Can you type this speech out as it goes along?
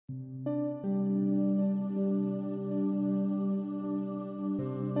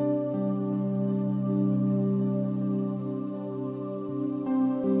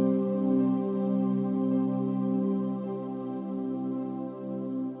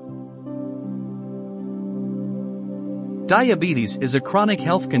Diabetes is a chronic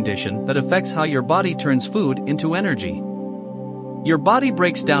health condition that affects how your body turns food into energy. Your body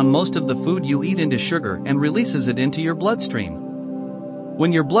breaks down most of the food you eat into sugar and releases it into your bloodstream.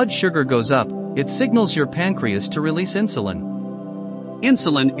 When your blood sugar goes up, it signals your pancreas to release insulin.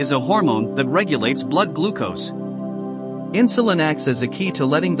 Insulin is a hormone that regulates blood glucose. Insulin acts as a key to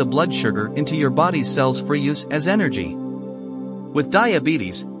letting the blood sugar into your body's cells for use as energy. With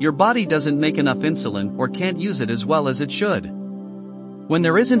diabetes, your body doesn't make enough insulin or can't use it as well as it should. When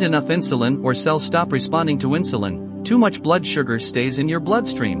there isn't enough insulin or cells stop responding to insulin, too much blood sugar stays in your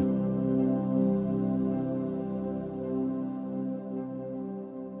bloodstream.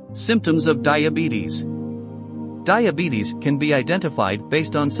 Symptoms of diabetes. Diabetes can be identified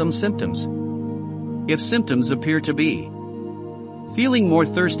based on some symptoms. If symptoms appear to be feeling more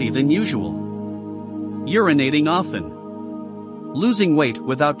thirsty than usual, urinating often, losing weight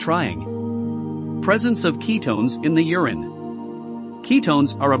without trying, presence of ketones in the urine.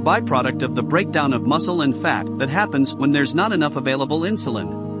 Ketones are a byproduct of the breakdown of muscle and fat that happens when there's not enough available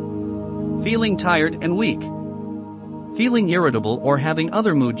insulin. Feeling tired and weak, feeling irritable or having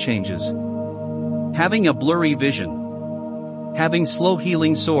other mood changes, having a blurry vision, having slow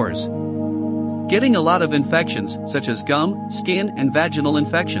healing sores, getting a lot of infections such as gum, skin, and vaginal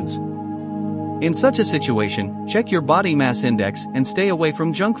infections. In such a situation, check your body mass index and stay away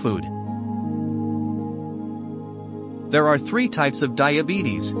from junk food. There are 3 types of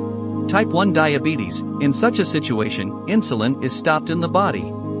diabetes. Type 1 diabetes. In such a situation, insulin is stopped in the body.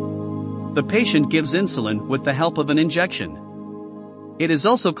 The patient gives insulin with the help of an injection. It is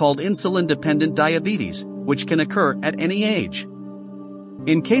also called insulin-dependent diabetes, which can occur at any age.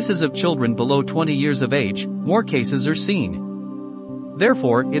 In cases of children below 20 years of age, more cases are seen.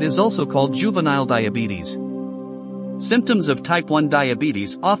 Therefore, it is also called juvenile diabetes. Symptoms of type 1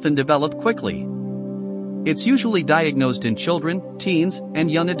 diabetes often develop quickly. It's usually diagnosed in children, teens,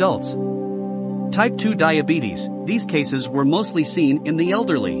 and young adults. Type 2 diabetes, these cases were mostly seen in the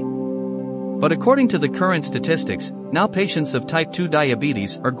elderly. But according to the current statistics, now patients of type 2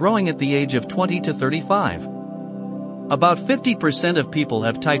 diabetes are growing at the age of 20 to 35. About 50% of people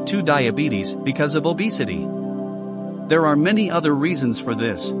have type 2 diabetes because of obesity. There are many other reasons for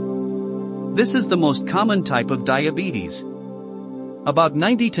this. This is the most common type of diabetes. About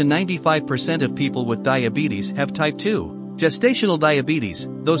 90 to 95% of people with diabetes have type 2. Gestational diabetes,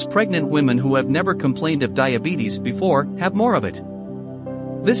 those pregnant women who have never complained of diabetes before, have more of it.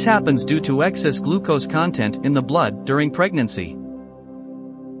 This happens due to excess glucose content in the blood during pregnancy.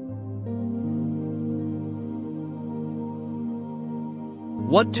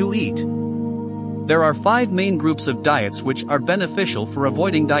 What to eat? There are 5 main groups of diets which are beneficial for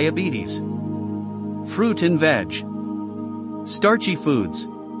avoiding diabetes. Fruit and veg, starchy foods,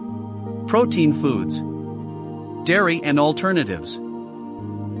 protein foods, dairy and alternatives,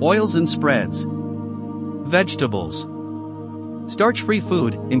 oils and spreads, vegetables. Starch-free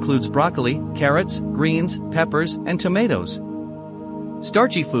food includes broccoli, carrots, greens, peppers, and tomatoes.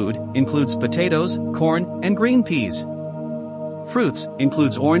 Starchy food includes potatoes, corn, and green peas. Fruits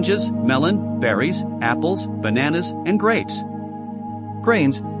includes oranges, melon, berries, apples, bananas, and grapes.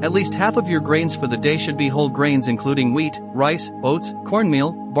 Grains, at least half of your grains for the day should be whole grains including wheat, rice, oats,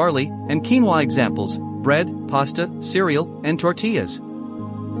 cornmeal, barley, and quinoa. Examples: bread, pasta, cereal, and tortillas.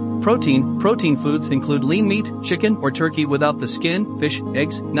 Protein foods include lean meat, chicken or turkey without the skin, fish,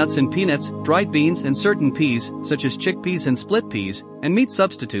 eggs, nuts and peanuts, dried beans and certain peas, such as chickpeas and split peas, and meat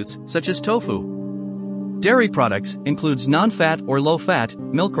substitutes, such as tofu. Dairy products includes non-fat or low-fat,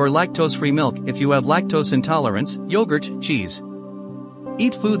 milk or lactose-free milk if you have lactose intolerance, yogurt, cheese.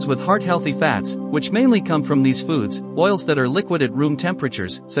 Eat foods with heart-healthy fats, which mainly come from these foods, oils that are liquid at room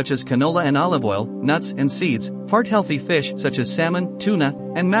temperatures, such as canola and olive oil, nuts and seeds, heart-healthy fish such as salmon, tuna,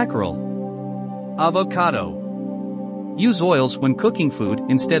 and mackerel. Avocado. Use oils when cooking food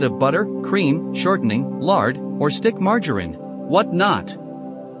instead of butter, cream, shortening, lard, or stick margarine. What not?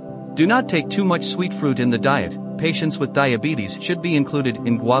 Do not take too much sweet fruit in the diet. Patients with diabetes should be included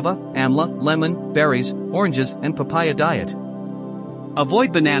in guava, amla, lemon, berries, oranges, and papaya diet.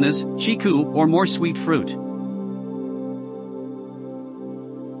 Avoid bananas, chiku, or more sweet fruit.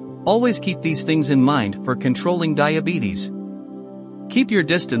 Always keep these things in mind for controlling diabetes. Keep your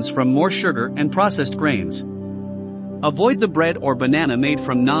distance from more sugar and processed grains. Avoid the bread or banana made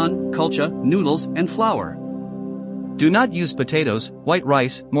from naan, kulcha, noodles, and flour. Do not use potatoes, white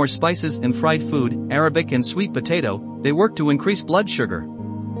rice, more spices and fried food, Arabic and sweet potato. They work to increase blood sugar.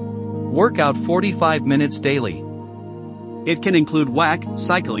 Work out 45 minutes daily. It can include whack,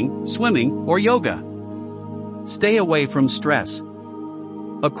 cycling, swimming, or yoga. Stay away from stress.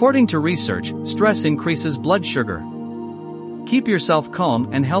 According to research, stress increases blood sugar. Keep yourself calm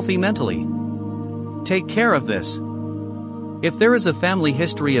and healthy mentally. Take care of this. If there is a family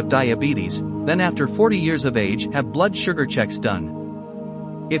history of diabetes, then after 40 years of age have blood sugar checks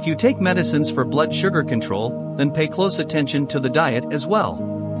done. If you take medicines for blood sugar control, then pay close attention to the diet as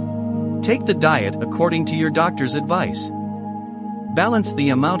well. Take the diet according to your doctor's advice. Balance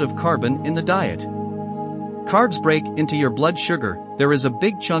the amount of carbon in the diet. Carbs break into your blood sugar, there is a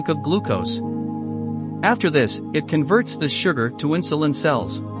big chunk of glucose. After this, it converts this sugar to insulin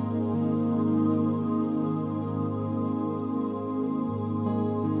cells.